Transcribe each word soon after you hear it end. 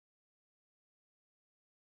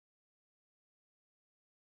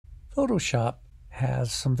Photoshop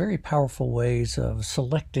has some very powerful ways of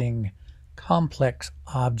selecting complex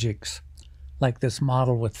objects like this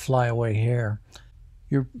model with flyaway hair.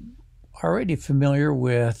 You're already familiar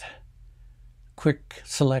with quick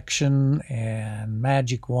selection and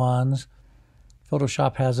magic wands.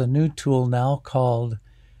 Photoshop has a new tool now called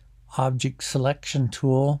Object Selection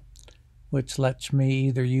Tool, which lets me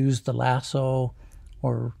either use the lasso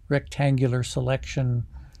or rectangular selection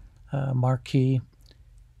marquee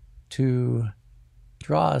to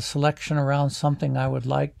draw a selection around something I would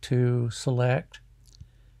like to select,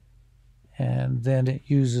 and then it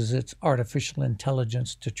uses its artificial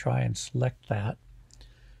intelligence to try and select that.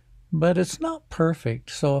 But it's not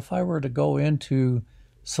perfect, so if I were to go into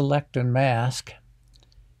select and mask,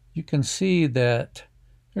 you can see that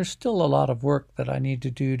there's still a lot of work that I need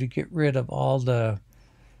to do to get rid of all the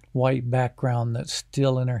white background that's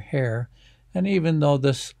still in her hair. And even though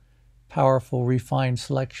this powerful refined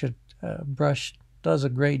selection brush does a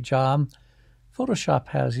great job, Photoshop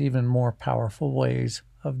has even more powerful ways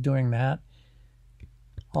of doing that,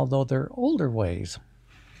 although they're older ways.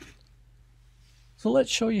 So let's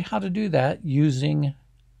show you how to do that using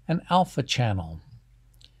an alpha channel.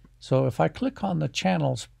 So if I click on the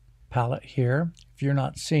channels palette here, if you're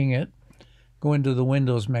not seeing it, go into the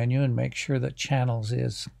Windows menu and make sure that channels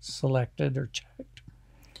is selected or checked.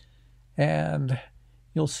 And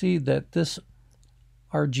you'll see that this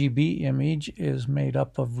RGB image is made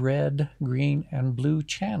up of red, green, and blue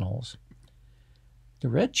channels. The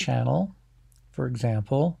red channel, for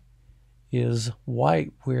example, is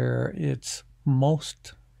white where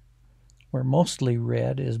mostly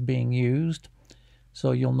red is being used.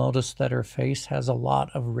 So you'll notice that her face has a lot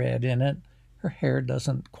of red in it. Her hair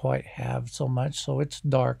doesn't quite have so much, so it's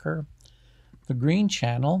darker. The green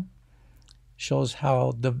channel shows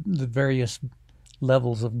how the various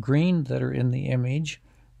levels of green that are in the image,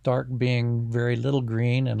 dark being very little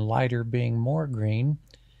green and lighter being more green.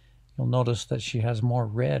 You'll notice that she has more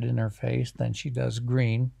red in her face than she does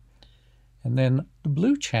green. And then the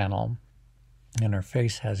blue channel, and her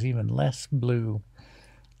face has even less blue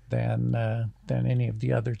than any of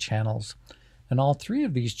the other channels. And all three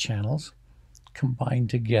of these channels combine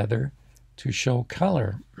together to show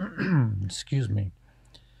color. Excuse me.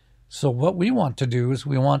 So what we want to do is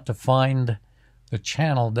we want to find the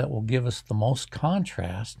channel that will give us the most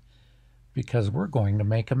contrast, because we're going to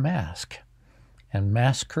make a mask and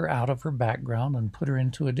mask her out of her background and put her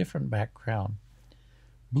into a different background.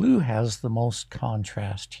 Blue has the most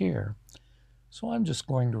contrast here. So I'm just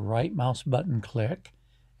going to right mouse button click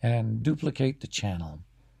and duplicate the channel.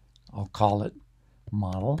 I'll call it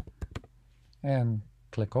model and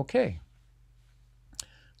click OK.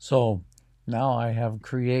 So now I have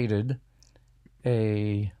created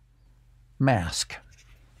a mask,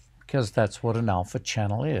 because that's what an alpha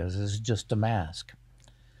channel is just a mask.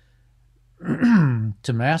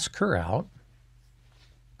 To mask her out,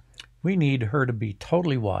 we need her to be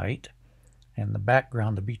totally white and the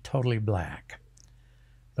background to be totally black.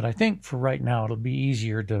 But I think for right now it'll be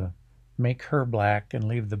easier to make her black and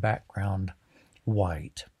leave the background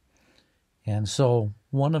white. And so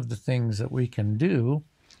one of the things that we can do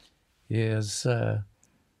is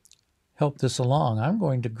help this along. I'm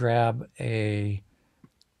going to grab a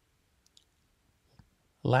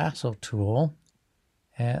lasso tool,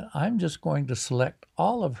 and I'm just going to select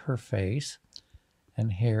all of her face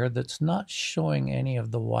and hair that's not showing any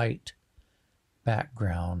of the white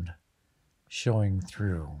background showing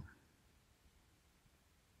through.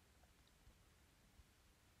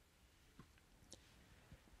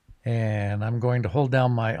 And I'm going to hold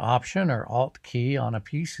down my Option or Alt key on a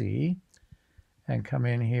PC and come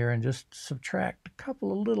in here and just subtract a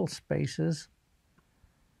couple of little spaces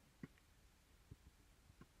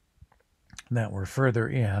that were further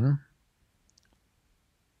in.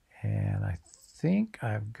 And I think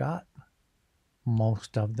I've got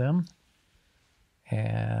most of them.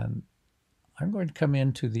 And I'm going to come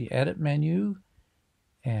into the Edit menu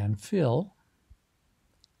and fill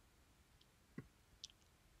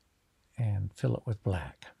it with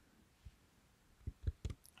black.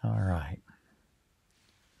 All right.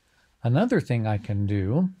 Another thing I can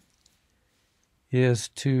do is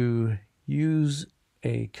to use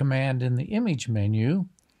a command in the Image menu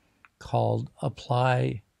called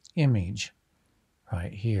Apply Image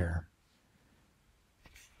right here.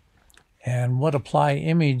 And what Apply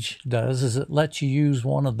Image does is it lets you use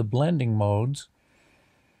one of the blending modes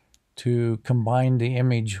to combine the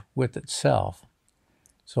image with itself.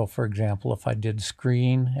 So for example, if I did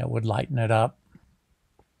screen, it would lighten it up.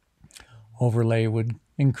 Overlay would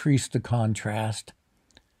increase the contrast.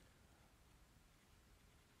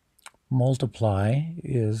 Multiply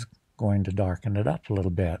is going to darken it up a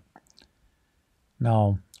little bit.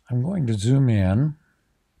 Now, I'm going to zoom in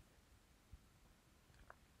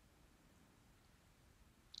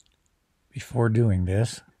before doing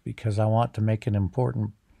this because I want to make an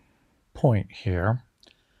important point here.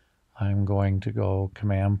 I'm going to go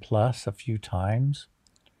Command plus a few times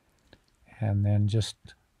and then just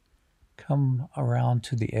come around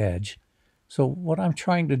to the edge. So what I'm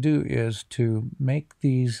trying to do is to make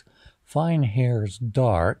these fine hairs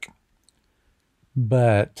dark,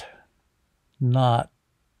 but not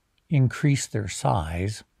increase their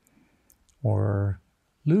size or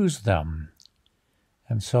lose them.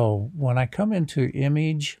 And so when I come into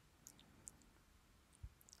Image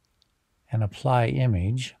and Apply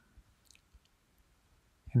Image,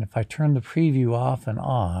 and if I turn the preview off and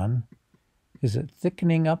on, is it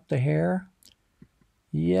thickening up the hair?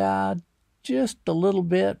 Yeah, just a little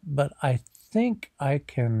bit, but I think I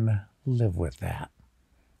can live with that.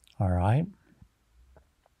 All right.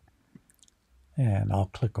 And I'll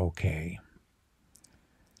click OK.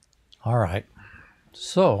 All right.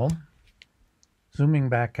 So, zooming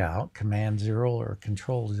back out, Command 0 or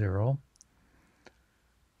Control 0,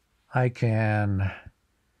 I can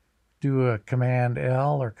do a Command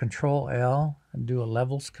L or Control L and do a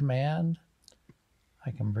levels command. I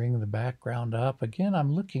can bring the background up. Again,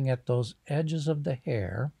 I'm looking at those edges of the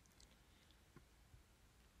hair,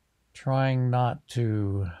 trying not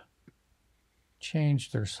to change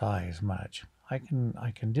their size much. I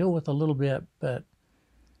can deal with a little bit, but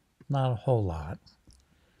not a whole lot.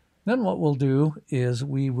 Then what we'll do is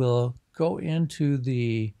we will go into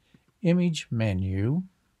the Image menu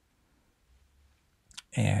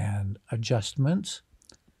and Adjustments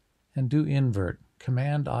and do Invert.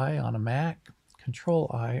 Command I on a Mac, Control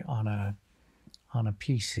I on a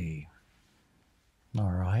PC.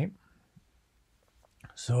 All right.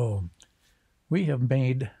 So we have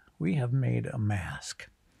made a mask.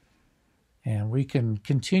 And we can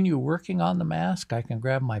continue working on the mask. I can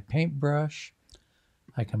grab my paintbrush.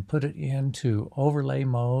 I can put it into overlay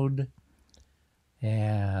mode.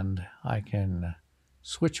 And I can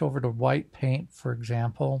switch over to white paint, for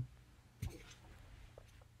example.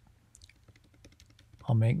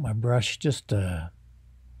 I'll make my brush just a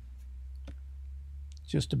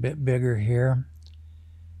bit bigger here.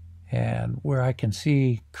 And where I can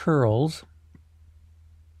see curls,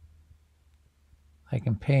 I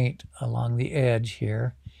can paint along the edge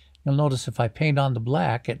here. You'll notice if I paint on the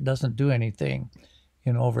black, it doesn't do anything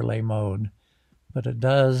in overlay mode, but it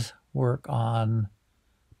does work on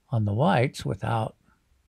the whites without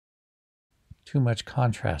too much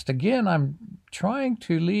contrast. Again, I'm trying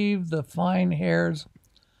to leave the fine hairs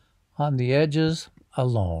on the edges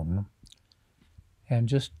alone and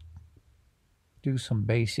just do some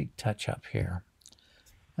basic touch-up here.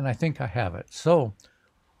 And I think I have it. So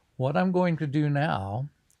what I'm going to do now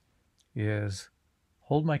is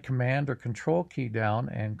hold my Command or Control key down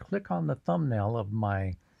and click on the thumbnail of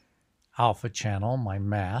my alpha channel, my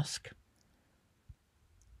mask.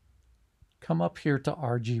 Come up here to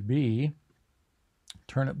RGB,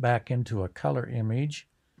 turn it back into a color image,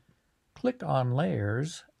 click on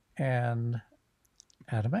Layers, and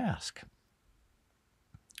add a mask.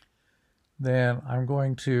 Then I'm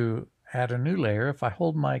going to add a new layer. If I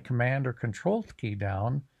hold my Command or Control key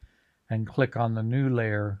down and click on the new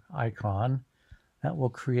layer icon, that will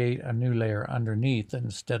create a new layer underneath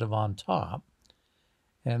instead of on top.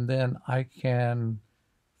 And then I can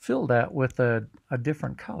fill that with a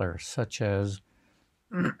different color, such as,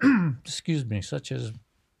 excuse me, such as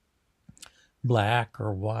black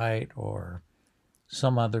or white or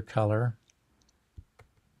some other color.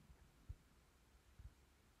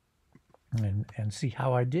 And see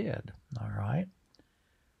how I did. All right.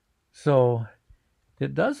 So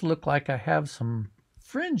it does look like I have some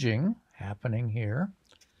fringing happening here,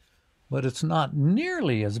 but it's not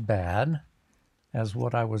nearly as bad as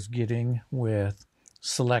what I was getting with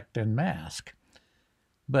Select and Mask.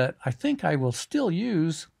 But I think I will still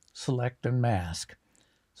use Select and Mask.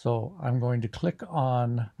 So I'm going to click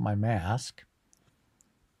on my mask,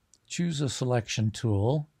 choose a selection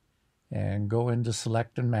tool, and go into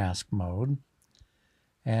Select and Mask mode.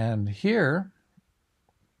 And here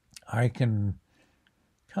I can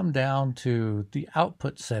come down to the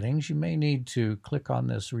output settings. You may need to click on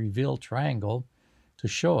this reveal triangle to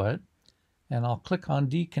show it. And I'll click on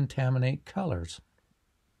Decontaminate Colors.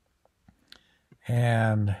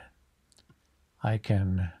 And I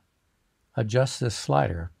can adjust this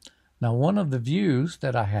slider. Now, one of the views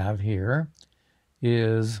that I have here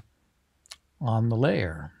is on the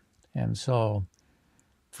layer. And so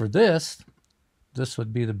for this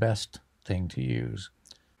would be the best thing to use.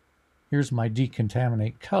 Here's my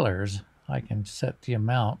decontaminate colors. I can set the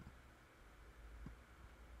amount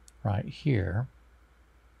right here.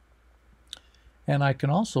 And I can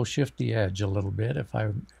also shift the edge a little bit if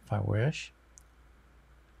I wish,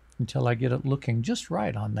 until I get it looking just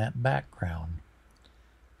right on that background.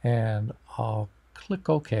 And I'll click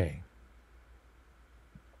OK.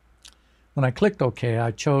 When I clicked OK,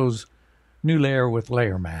 I chose New Layer with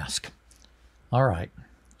Layer Mask. All right,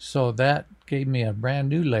 so that gave me a brand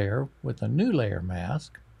new layer with a new layer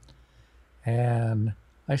mask. And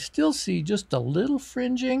I still see just a little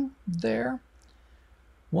fringing there.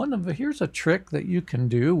 Here's a trick that you can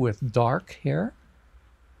do with dark hair.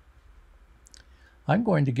 I'm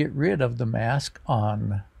going to get rid of the mask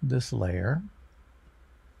on this layer.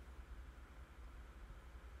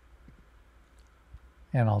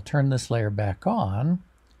 And I'll turn this layer back on.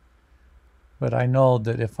 But I know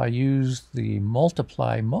that if I use the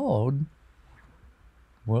multiply mode,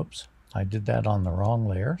 whoops, I did that on the wrong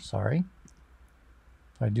layer, sorry.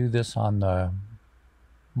 If I do this on the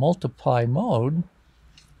multiply mode,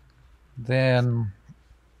 then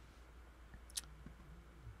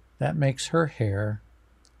that makes her hair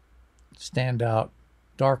stand out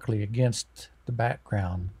darkly against the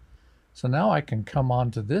background. So now I can come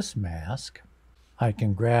onto this mask. I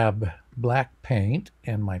can grab black paint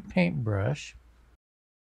and my paintbrush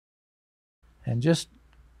and just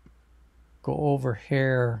go over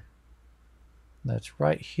hair that's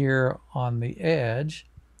right here on the edge.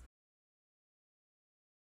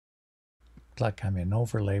 Like I'm in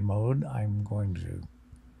overlay mode, I'm going to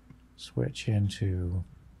switch into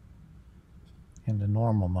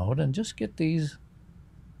normal mode and just get these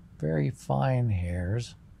very fine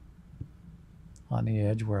hairs on the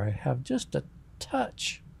edge where I have just a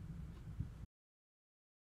touch.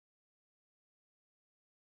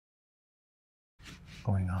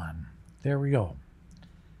 Going on. There we go.